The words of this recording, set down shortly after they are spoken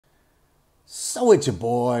So it's your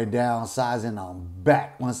boy Downsizing. I'm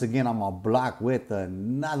back once again on my block with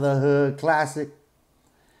another hood classic.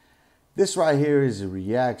 This right here is a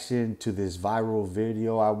reaction to this viral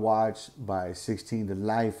video I watched by 16 to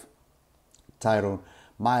Life titled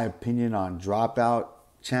My Opinion on Dropout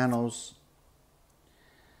Channels.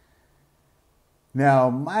 Now,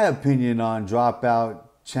 my opinion on dropout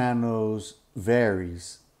channels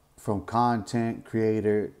varies from content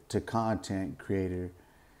creator to content creator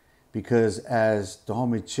because, as the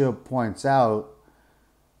homie Chip points out,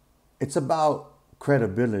 it's about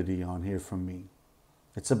credibility on here for me.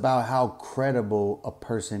 It's about how credible a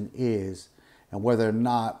person is and whether or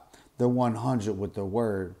not they're 100 with their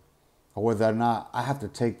word, or whether or not I have to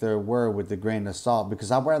take their word with a grain of salt, because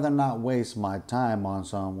I'd rather not waste my time on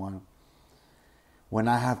someone when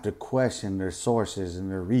I have to question their sources and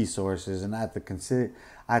their resources, and I have to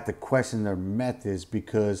question their methods,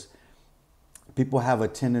 because people have a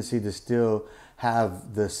tendency to still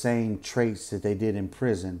have the same traits that they did in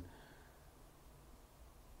prison.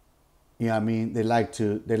 You know what I mean? They like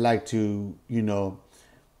to,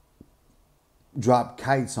 drop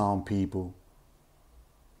kites on people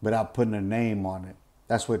without putting a name on it.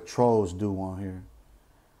 That's what trolls do on here.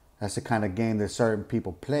 That's the kind of game that certain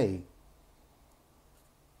people play.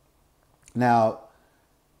 Now,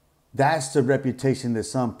 that's the reputation that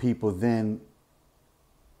some people then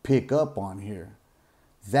pick up on here.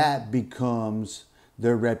 That becomes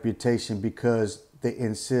their reputation because they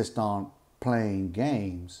insist on playing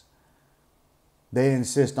games. They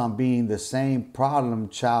insist on being the same problem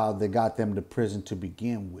child that got them to prison to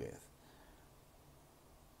begin with.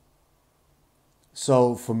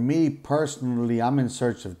 So for me personally, I'm in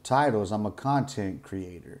search of titles. I'm a content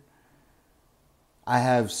creator. I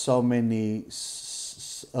have so many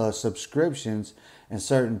subscriptions and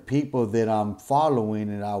certain people that I'm following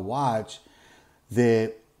and I watch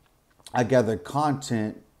that I gather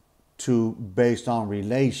content to based on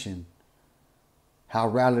relation, how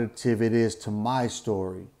relative it is to my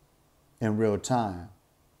story in real time,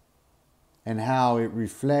 and how it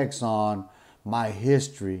reflects on my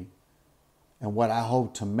history and what I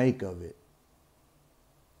hope to make of it.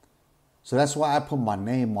 So that's why I put my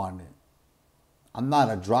name on it. I'm not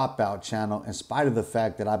a dropout channel in spite of the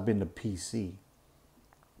fact that I've been to PC.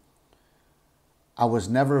 I was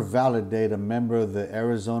never validated a member of the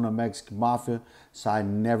Arizona Mexican Mafia, so I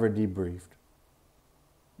never debriefed.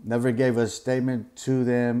 Never gave a statement to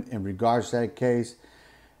them in regards to that case.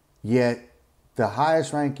 Yet the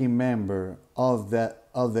highest ranking member of the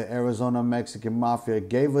Arizona Mexican Mafia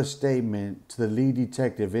gave a statement to the lead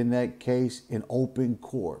detective in that case in open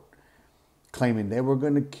court, claiming they were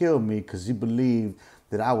going to kill me because he believed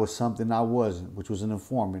that I was something I wasn't, which was an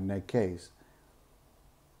informant in that case.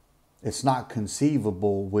 It's not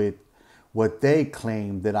conceivable with what they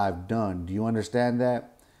claim that I've done. Do you understand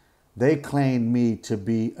that? They claim me to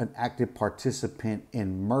be an active participant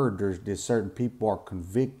in murders that certain people are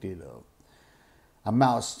convicted of. I'm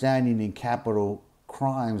outstanding in capital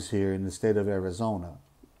crimes here in the state of Arizona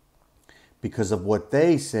because of what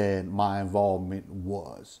they said my involvement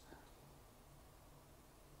was.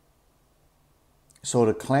 So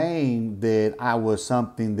to claim that I was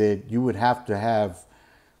something that you would have to have,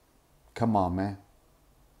 come on, man.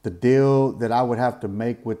 The deal that I would have to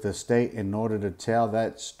make with the state in order to tell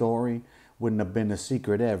that story wouldn't have been a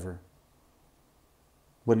secret ever.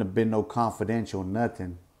 Wouldn't have been no confidential,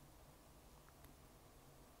 nothing.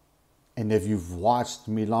 And if you've watched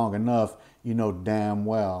me long enough, you know damn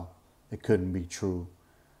well it couldn't be true.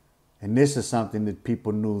 And this is something that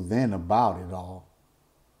people knew then about it all.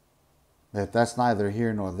 That's neither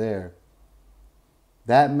here nor there.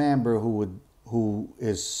 That member who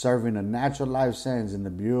is serving a natural life sentence in the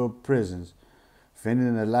Bureau of Prisons,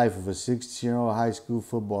 defending the life of a 16-year-old high school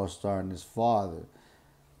football star and his father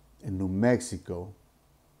in New Mexico,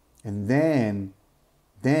 and then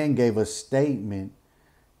gave a statement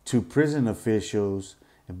to prison officials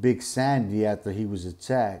and Big Sandy after he was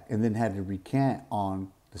attacked, and then had to recant on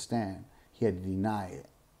the stand. He had to deny it.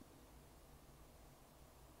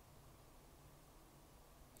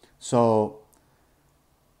 So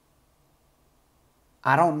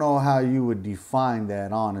I don't know how you would define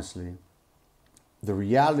that, honestly. The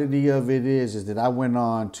reality of it is that I went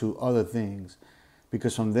on to other things,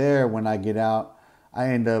 because from there, when I get out, I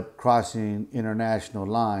end up crossing international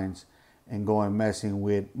lines and going messing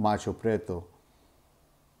with Macho Preto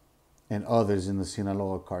and others in the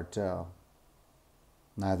Sinaloa cartel.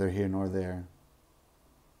 Neither here nor there.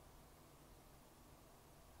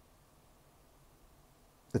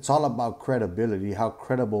 It's all about credibility, how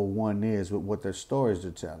credible one is with what their stories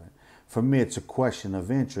are telling. For me, it's a question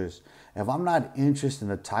of interest. If I'm not interested in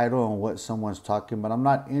the title and what someone's talking about, I'm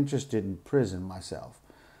not interested in prison myself.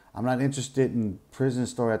 I'm not interested in prison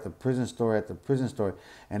story after prison story after prison story,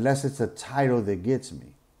 unless it's a title that gets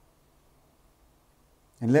me.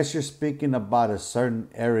 Unless you're speaking about a certain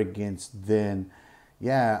arrogance, then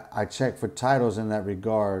yeah, I check for titles in that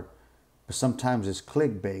regard, but sometimes it's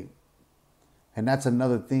clickbait. And that's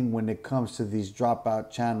another thing when it comes to these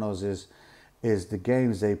dropout channels is the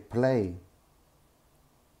games they play.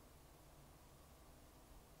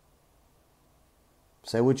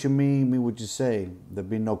 Say what you mean what you say. There'll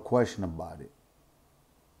be no question about it.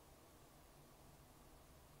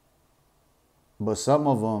 But some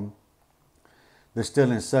of them, they're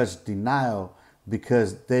still in such denial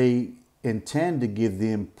because they intend to give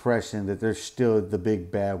the impression that they're still the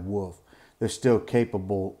big bad wolf. They're still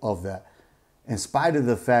capable of that. In spite of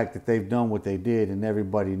the fact that they've done what they did, and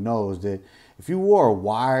everybody knows that if you wore a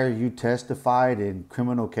wire, you testified in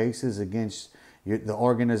criminal cases against the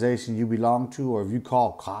organization you belong to, or if you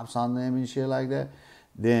call cops on them and shit like that,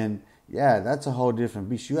 then yeah, that's a whole different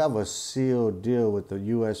beast. You have a sealed deal with the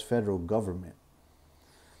U.S. federal government.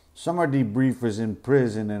 Some are debriefers in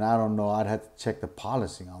prison, and I don't know, I'd have to check the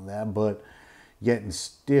policy on that, but yet and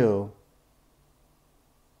still,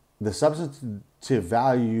 the substantive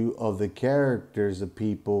value of the characters of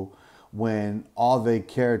people when all they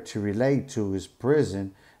care to relate to is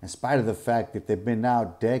prison, in spite of the fact that they've been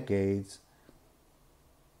out decades,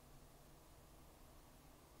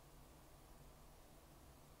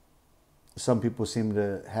 some people seem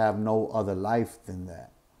to have no other life than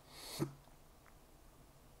that.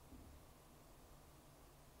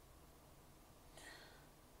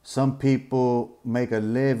 Some people make a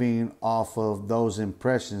living off of those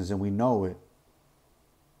impressions, and we know it.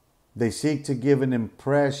 They seek to give an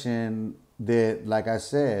impression that, like I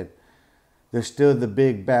said, they're still the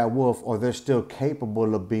big bad wolf, or they're still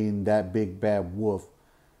capable of being that big bad wolf.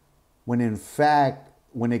 When in fact,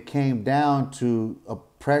 when it came down to a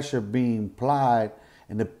pressure being applied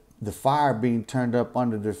and the fire being turned up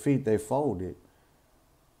under their feet, they folded.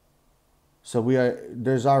 So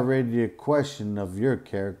there's already a question of your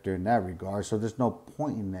character in that regard. So there's no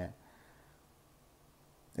point in that.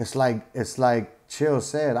 It's like Chill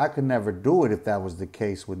said, I could never do it if that was the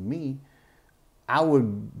case with me. I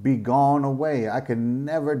would be gone away. I could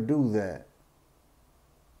never do that.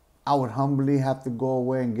 I would humbly have to go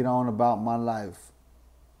away and get on about my life.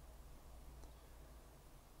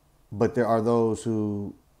 But there are those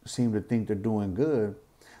who seem to think they're doing good.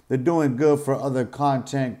 They're doing good for other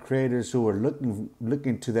content creators who are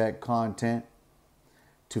looking to that content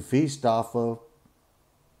to feast off of.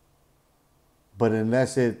 But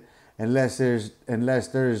unless there's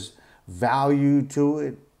value to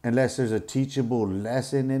it, unless there's a teachable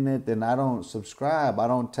lesson in it, then I don't subscribe. I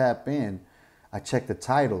don't tap in. I check the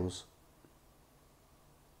titles.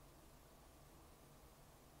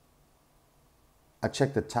 I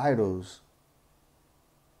check the titles.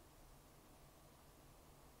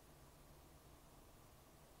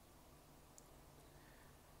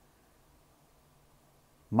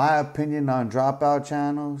 My opinion on dropout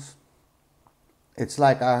channels, it's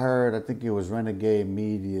like I heard, I think it was Renegade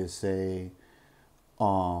Media say,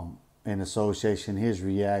 in association, his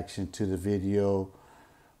reaction to the video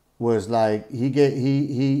was like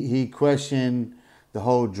he questioned the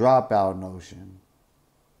whole dropout notion.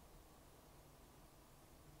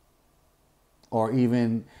 Or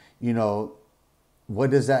even,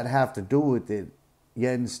 what does that have to do with it?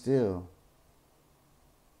 Yet and still,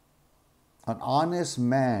 an honest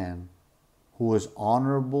man who is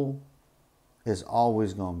honorable is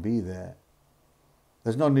always going to be that.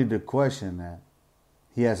 There's no need to question that.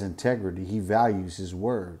 He has integrity. He values his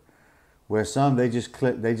word. Where some, they're just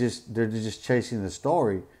chasing the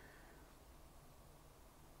story.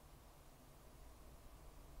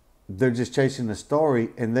 They're just chasing the story,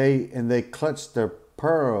 and they clutch their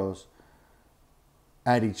pearls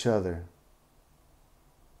at each other.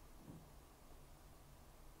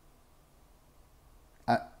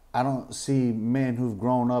 I don't see men who've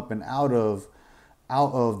grown up and out of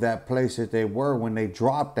that place that they were when they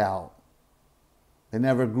dropped out. They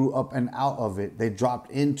never grew up and out of it. They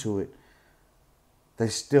dropped into it. They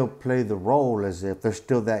still play the role as if they're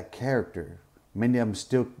still that character. Many of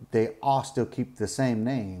them they all still keep the same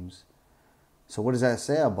names. So what does that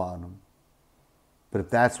say about them? But if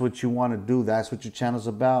that's what you want to do, that's what your channel's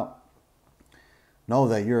about, know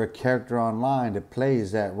that you're a character online that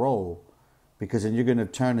plays that role. Because then you're going to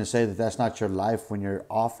turn and say that that's not your life when you're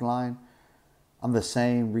offline. I'm the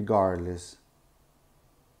same regardless.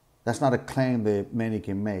 That's not a claim that many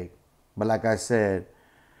can make. But like I said,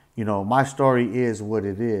 You know, my story is what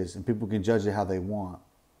it is, and people can judge it how they want.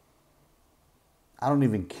 I don't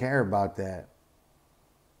even care about that.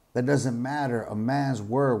 That doesn't matter. A man's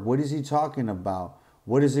word, what is he talking about?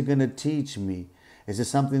 What is it going to teach me? Is it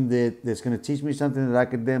something that's going to teach me something that I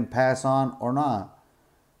could then pass on or not?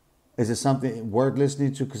 Is it something worth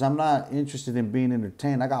listening to? Because I'm not interested in being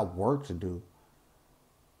entertained. I got work to do.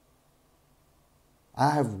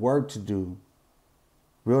 I have work to do.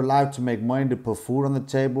 Real life, to make money, to put food on the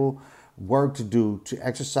table, work to do, to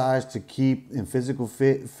exercise, to keep in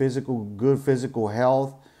good physical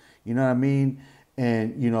health. You know what I mean?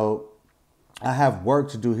 And, you know, I have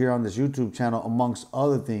work to do here on this YouTube channel, amongst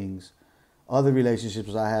other things, other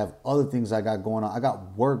relationships I have, other things I got going on. I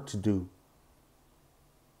got work to do.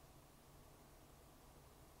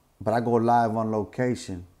 But I go live on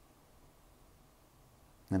location,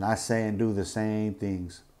 and I say and do the same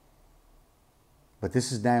things. But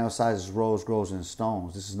this is Daniel Sizes Rose Grows in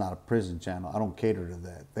Stones. This is not a prison channel. I don't cater to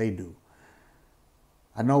that. They do.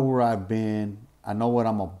 I know where I've been. I know what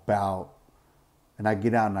I'm about. And I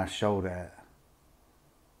get out and I show that.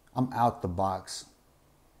 I'm out the box.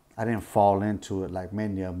 I didn't fall into it like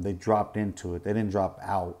many of them. They dropped into it. They didn't drop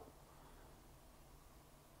out.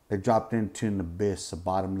 They dropped into an abyss, a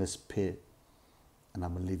bottomless pit. And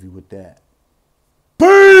I'm going to leave you with that.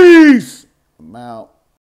 Peace! I'm out.